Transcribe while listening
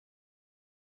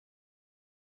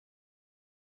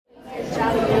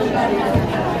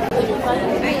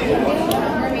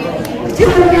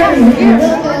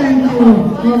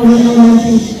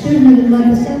Student of the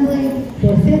Month Assembly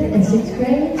for 5th and 6th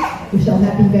grade. We're so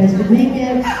happy you guys could make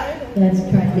it. Let's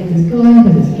try to get this going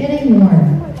because it's getting warm.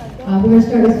 We're going to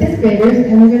start with 5th graders,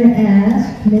 and we're going to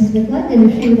ask Ms. McLendon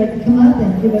if she would like to come up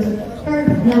and give us her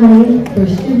nominee for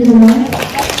Student of the Month.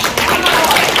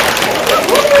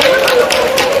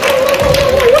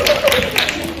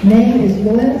 May is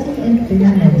loyalty and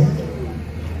fairness.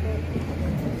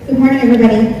 Good morning,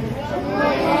 everybody.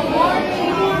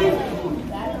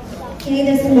 Okay,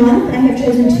 this month I have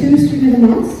chosen 2 Student of the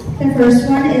Months. The first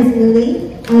one is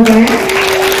Lily Albany.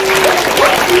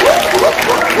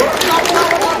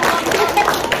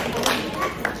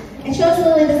 I chose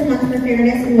Lily this month for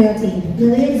fairness and loyalty.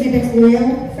 Lily exhibits loyal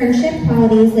friendship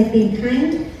qualities like being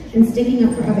kind and sticking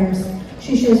up for others.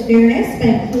 She shows fairness by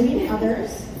including others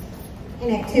in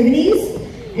activities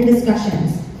and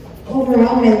discussions.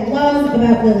 Overall, what I love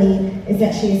about Lily is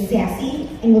that she is sassy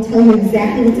and will tell you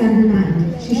exactly what's on her mind.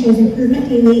 She shows improvement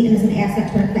daily and is an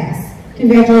asset to her class.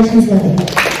 Congratulations, Lily.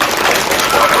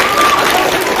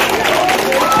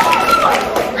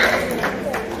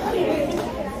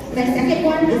 My second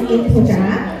one is April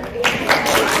Dot.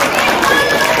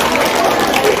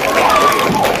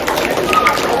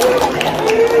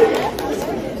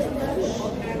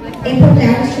 April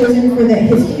Dot was chosen for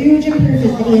his huge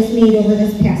improvement that he has made over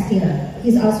this past year.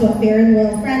 He's also a fair and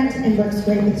loyal friend and works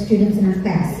great with students in our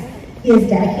class. He is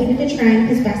dedicated to trying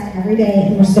his best every day,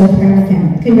 and we're so proud of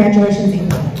him. Congratulations,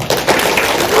 April.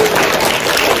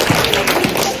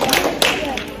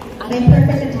 My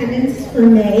perfect attendance for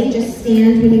May, just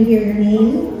stand when you hear your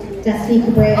name. Destiny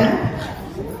Cabrera.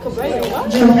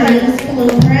 Johannes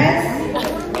Colon Perez.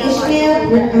 Ishmael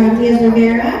Diaz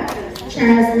Rivera.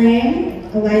 Charles Lang.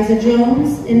 Eliza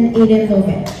Jones. And Aiden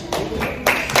Lovich.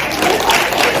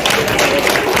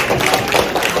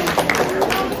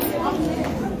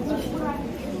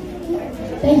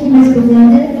 Thank you, Ms.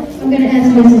 McLendon. I'm going to ask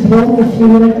Mrs. Wolf if she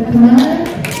would like to come on.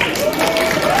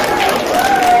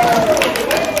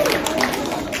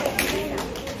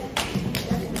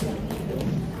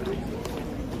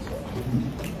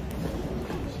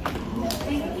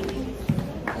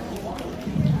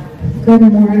 Good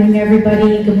morning,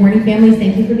 everybody. Good morning, families.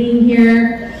 Thank you for being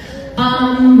here.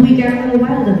 We got a little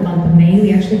wild in the month of May.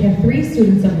 We actually have 3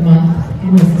 students of the month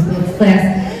in Mrs. Wolf's class.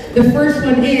 The first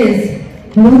one is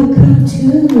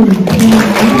Mukutu.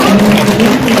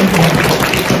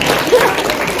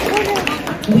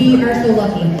 We are so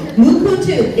lucky.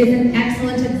 Mukutu is an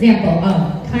excellent example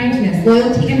of kindness,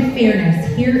 loyalty, and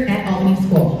fairness here at Albany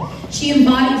School. She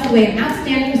embodies the way an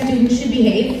outstanding student should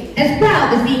behave, as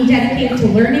well as being dedicated to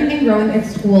learning and growing at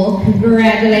school.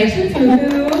 Congratulations,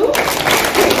 Muku!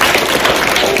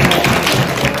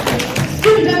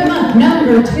 Student of the month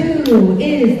number 2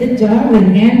 is the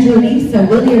darling Angelisa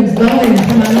Williams-Bowen.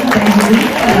 Come on up,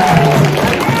 Angelisa.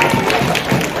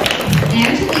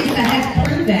 Angelisa has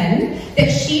proven that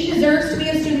she deserves to be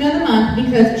a student of the month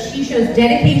because she shows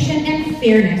dedication and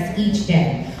fairness each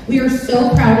day. We are so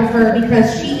proud of her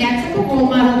because she acts like a role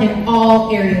model in all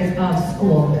areas of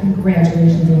school.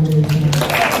 Congratulations, Angelisa.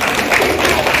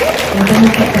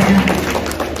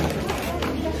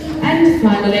 And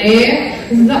finally,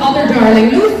 the other darling,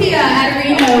 Lucia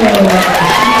Adarino.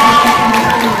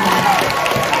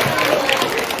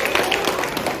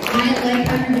 I like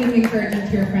how you're being encouraging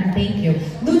to your friend. Thank you.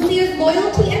 Lucia's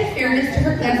loyalty and fairness to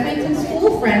her classmates and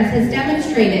school friends has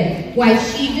demonstrated why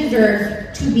she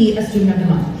deserves to be a student of the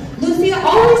month. Lucia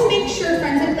always makes sure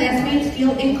friends and classmates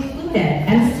feel included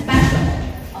and special.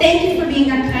 Thank you for being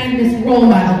a kindness role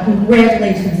model.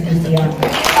 Congratulations, Lucia.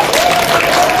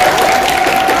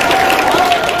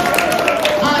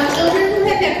 Children who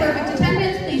have that perfect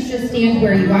attendance, please just stand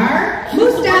where you are.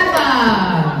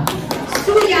 Mustafa,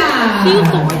 Suya,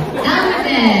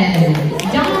 Alvin,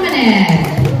 Dominic,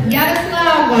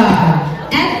 Yaroslava,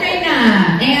 Edrina,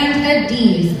 and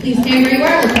Adiz. Please stand where you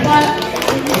are. Let's applaud.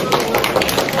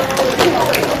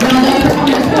 Well done,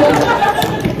 performance.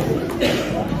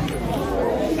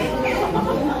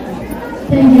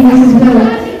 Thank you, Mrs. Will.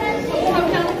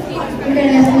 We're going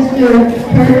to ask Mr.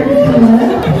 Carter to come up.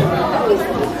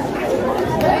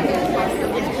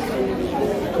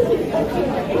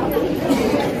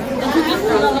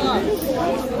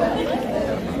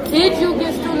 Did you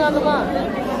get to another month?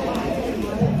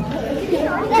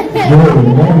 Good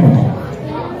morning.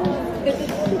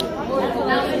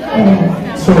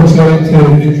 So excited to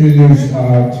introduce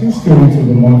 2 students of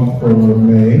the month for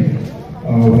May.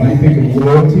 When I think of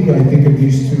loyalty, I think of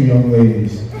these 2 young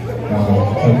ladies. We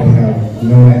have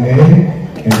Nona A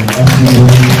and Esme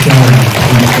Williams.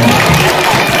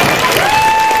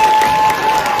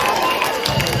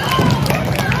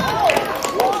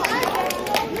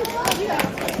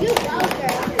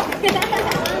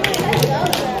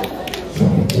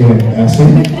 we have Essie,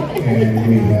 and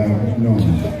we have Norma.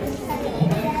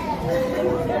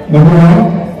 Number one,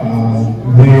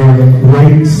 they're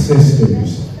great sisters.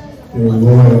 They're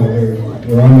loyal,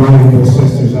 they're unbelievable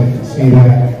sisters. I can see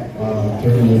that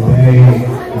during the day,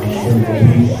 during the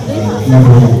week.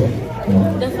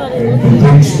 The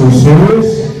dates were serious.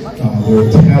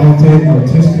 They're talented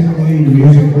artistically,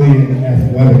 musically, and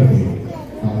athletically.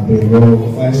 They're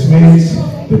loyal classmates.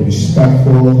 They're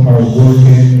respectful,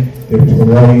 hardworking. They're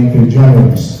polite. They're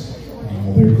generous.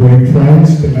 They're great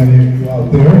friends to many of you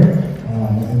out there.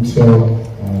 And so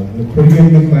they're pretty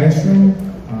good in the classroom.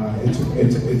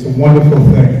 It's a wonderful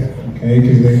thing, okay,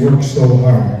 because they work so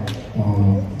hard.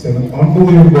 It's an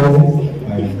unbelievable.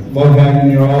 I love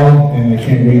having you all, and I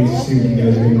can't wait to see what you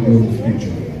guys are going to do in the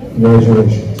future.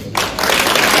 Congratulations.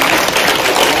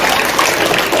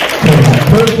 Okay,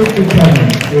 perfect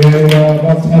attendance. We had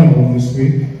about 10 of them this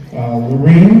week.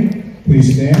 Lorene, please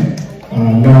stand.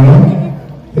 Nona,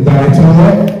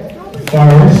 Hidayatullah,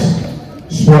 Faris,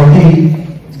 Swati,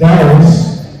 Dallas,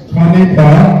 Kanepa,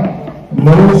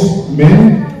 Mose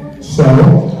Min, So,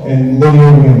 and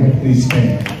Lydia Wynn, please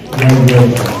stand.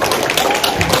 Congratulations.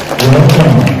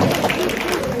 Welcome.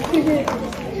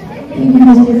 Thank you,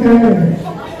 Mr. Carter.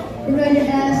 We're going to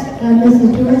ask Mrs.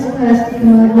 Joy's class to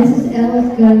come on. Mrs. L is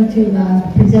going to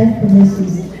present for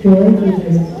Mrs. Joy, who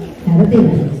has had a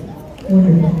baby.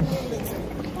 Wonderful.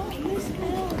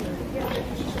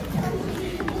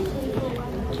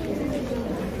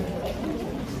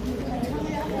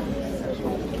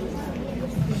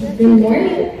 Good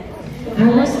morning.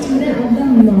 Our student of the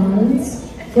months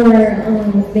for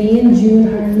May and June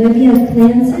are Olivia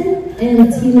Clanson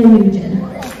and Tina Nugent.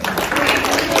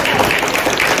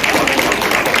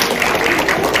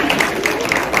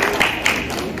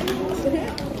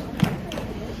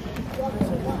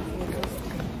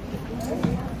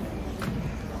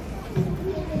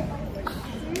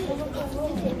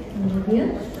 Olivia.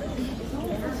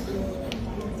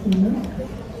 Tina.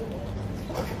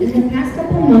 In the past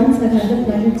couple months, I've had the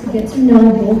pleasure to get to know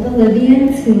both Olivia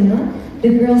and Tina. The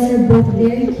girls are both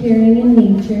very caring in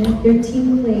nature. They're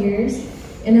team players,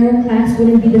 and our class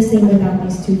wouldn't be the same without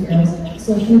these two girls.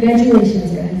 So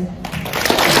congratulations, guys.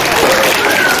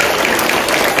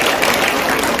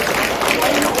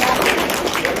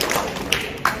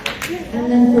 And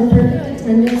then for perfect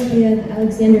attendance, we have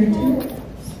Alexander Tu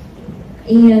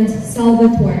and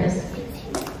Salvatore.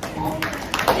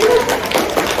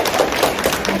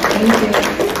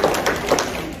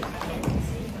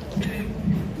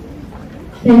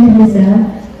 Thank you, Ms. Al.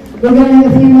 We're going to have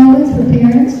a few moments for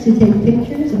parents to take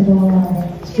pictures of all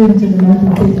our students of the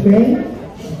month in 5th grade.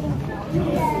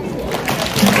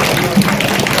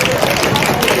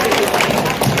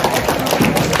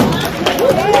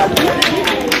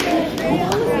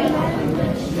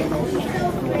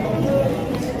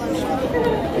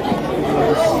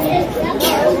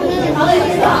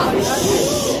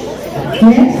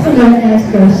 Next, we're going to ask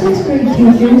our 6th grade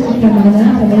teachers to come on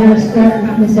up, and we're going to start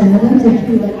with Ms. Adams, if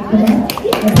you'd like to come up.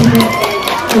 I think that's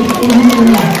students of the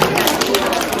month.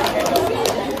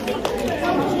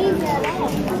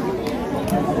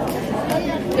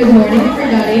 Good morning,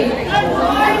 everybody.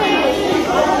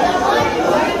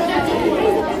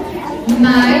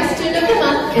 My student of the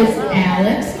month is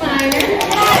Alex Meyer.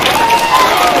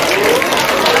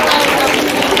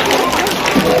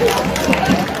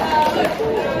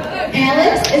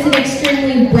 Alex is an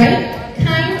extremely bright,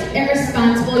 kind, and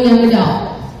responsible young adult.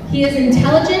 He is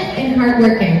intelligent and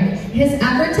hardworking. His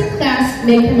efforts in class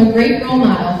make him a great role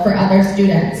model for other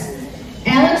students.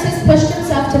 Alex has pushed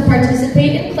himself to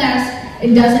participate in class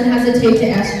and doesn't hesitate to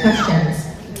ask questions.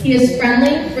 He is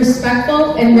friendly,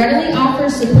 respectful, and readily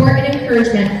offers support and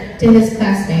encouragement to his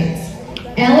classmates.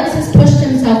 Alex has pushed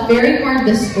himself very hard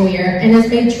this school year and has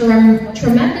made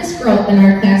tremendous growth in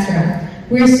our classroom.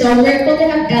 We are so grateful to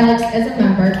have Alex as a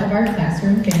member of our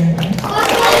classroom family.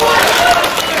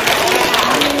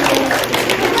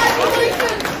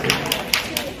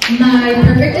 My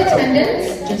perfect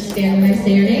attendance, just stand when I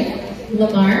say your name,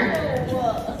 Lamar,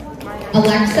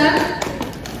 Alexa,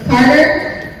 Carter,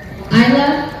 Isla,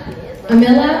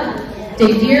 Amila,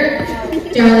 Davir,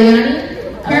 Darliani,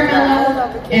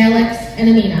 Carmela, Alex, and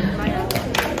Amina.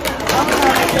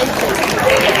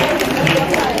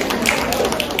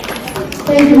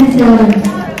 Thank you, Ms. Adams.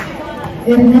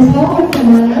 If Ms. Hall would come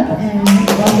on up and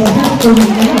also have to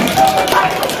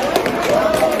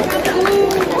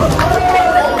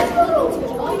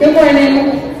Good morning.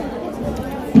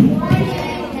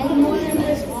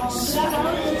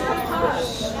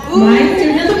 My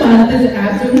student of the month is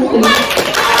Abdul.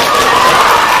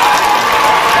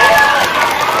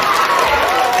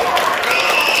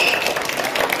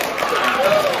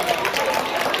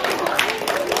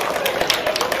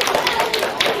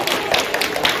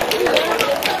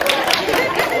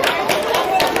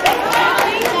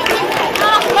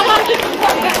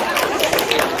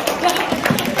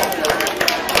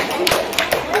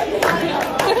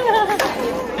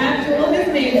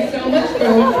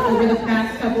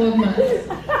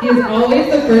 is always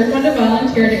the first one to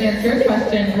volunteer to answer a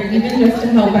question or even just to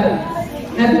help out.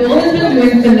 Abdul has been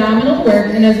doing phenomenal work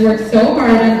and has worked so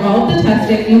hard on all of the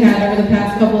testing we had over the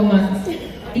past couple of months.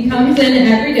 He comes in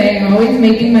every day always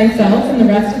making myself and the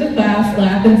rest of the class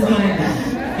laugh and smile.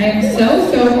 I am so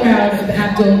proud of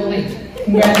Abdul Malik.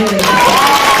 Congratulations.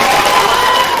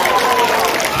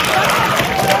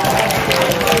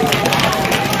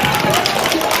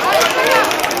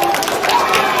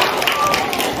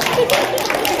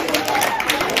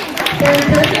 For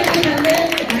perfect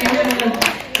attendance, I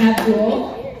have Abdul,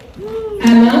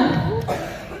 Emma,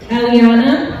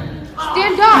 Eliana,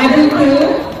 Ibuku,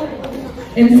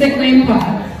 and sick name Pop.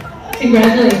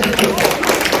 Congratulations.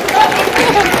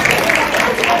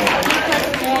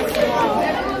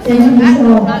 Thank you, Ms.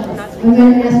 Hall. I'm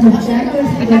going to ask Ms. Jacquez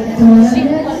to come on up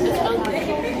next.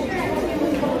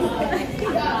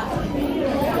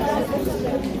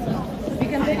 We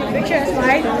can take a picture and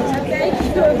slide. Okay.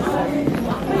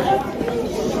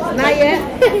 Not yet.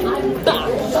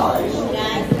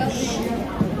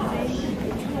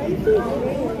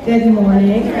 Good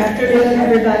morning or afternoon,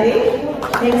 everybody.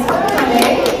 Thanks for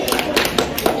coming.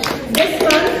 This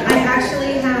month, I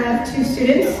actually have 2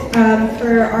 students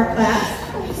for our class.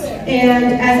 And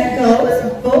as it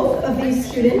goes, both of these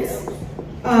students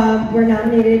were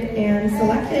nominated and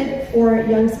selected for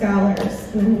Young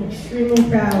Scholars. And I'm extremely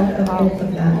proud of both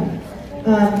of them.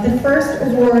 The first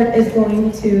award is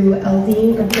going to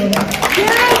Aldine or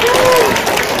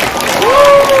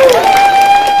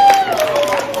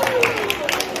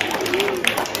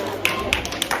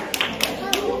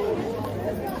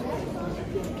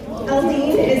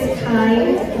Aldine is a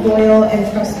kind, loyal,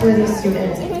 and trustworthy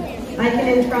student. I can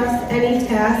entrust any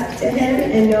task to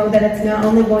him and know that it's not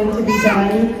only going to be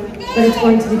done, but it's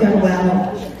going to be done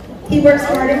well. He works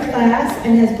hard in class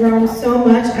and has grown so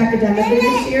much academically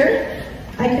this year.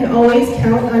 I can always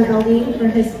count on Aldine for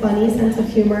his funny sense of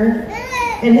humor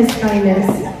and his kindness.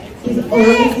 He's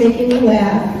always making me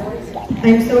laugh.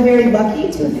 I'm so very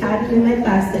lucky to have had him in my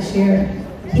class this year.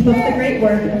 Keep up the great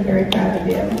work. I'm very proud of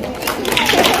you.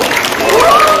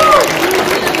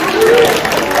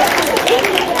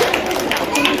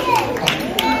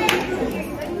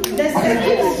 The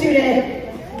second student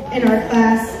in our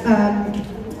class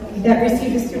that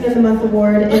received the Student of the Month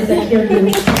award is Akir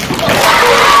Gooch.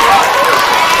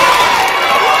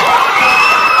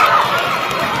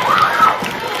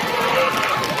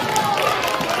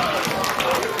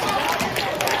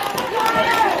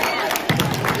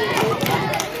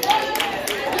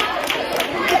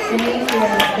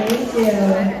 Thank you.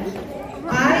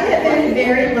 I have been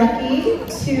very lucky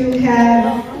to have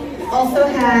also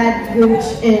had Gooch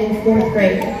in 4th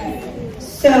grade.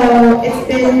 So it's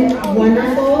been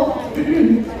wonderful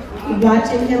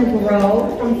watching him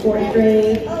grow from 4th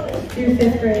grade through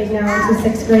 5th grade now into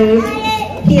 6th grade.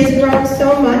 He has grown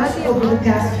so much over the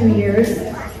past few years.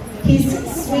 He's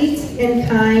sweet and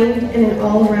kind and an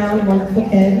all-around wonderful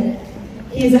kid.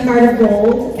 He has a heart of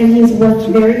gold, and he's worked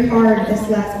very hard this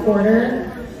last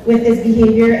quarter with his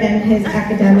behavior and his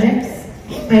academics.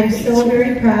 I'm so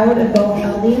very proud of both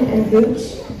Aldine and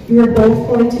Gooch. You are both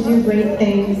going to do great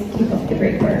things. Keep up the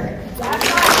great work.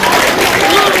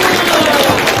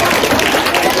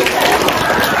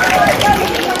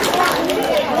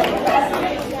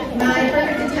 My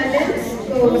perfect attendance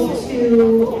goes to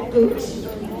Gooch.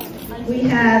 We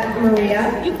have Maria,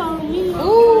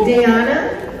 Diana,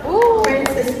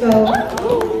 Francisco,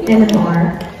 and Amar.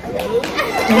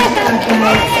 Nice job,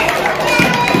 guys.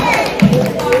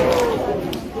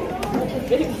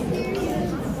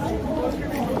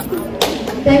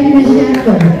 Thank you, Ms.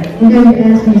 Jacqueline. I'm going to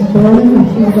ask Ms. Bowling if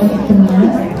she would like to come on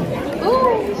up.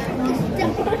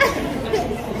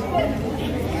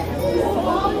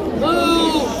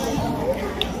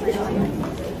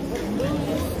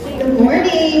 Good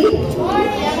morning.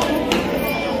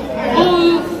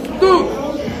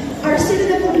 Our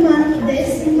student of the month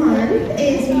this month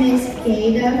is Miss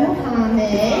Gada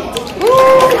Mohammed.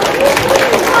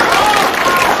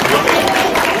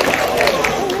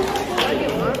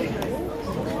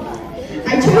 I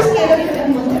chose Gada for the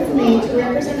month of May to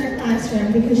represent our classroom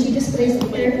because she displays the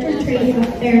character trait of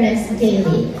fairness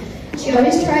daily. She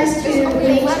always tries to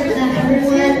make sure that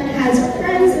everyone has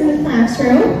friends in the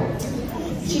classroom.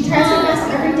 She tries her best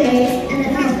every day, and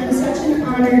it has been such an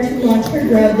honor to watch her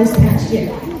grow this past year.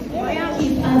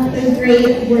 Keep up the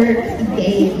great work,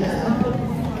 Gada.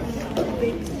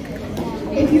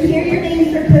 If you hear your name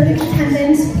for perfect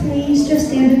attendance, please just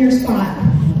stand in your spot.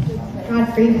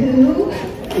 Godfrey who?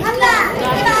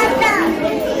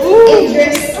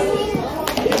 Idris.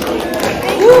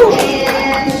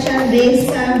 And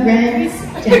Shavesa Rents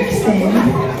Jackson.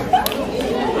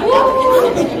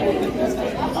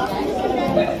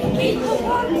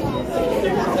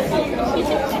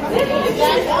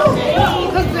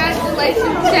 Thank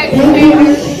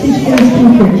you, sixth grade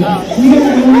teachers. We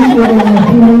are going for a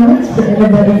few moments for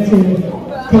everybody to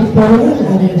take photos of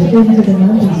the students of the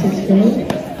month in sixth grade.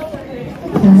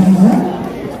 Come on up.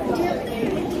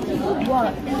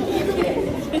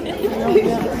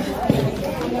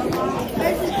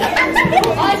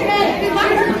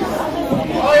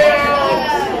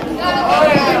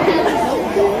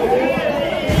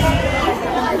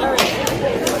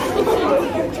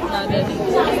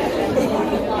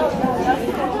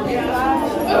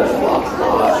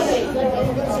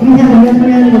 We have another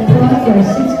round of applause for our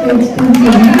sixth grade students of the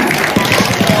month.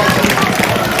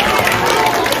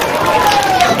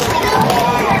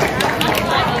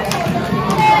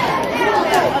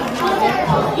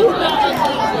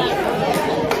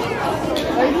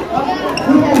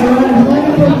 We have a lot of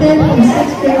wonderful fifth and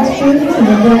sixth grade students, and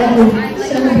we're glad to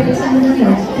celebrate some of them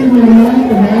as student of the month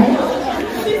for May.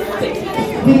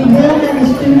 We will have a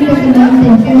student of the month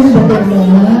in June, but there will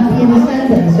not be an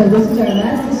assembly. So this is our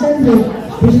last assembly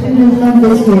for student of the month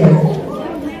this year.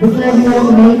 We're glad you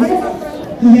all made it.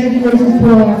 Congratulations to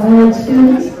all our honored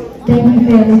students. Thank you,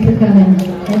 families, for coming.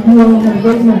 And you all have a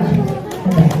great month.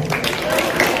 Bye-bye.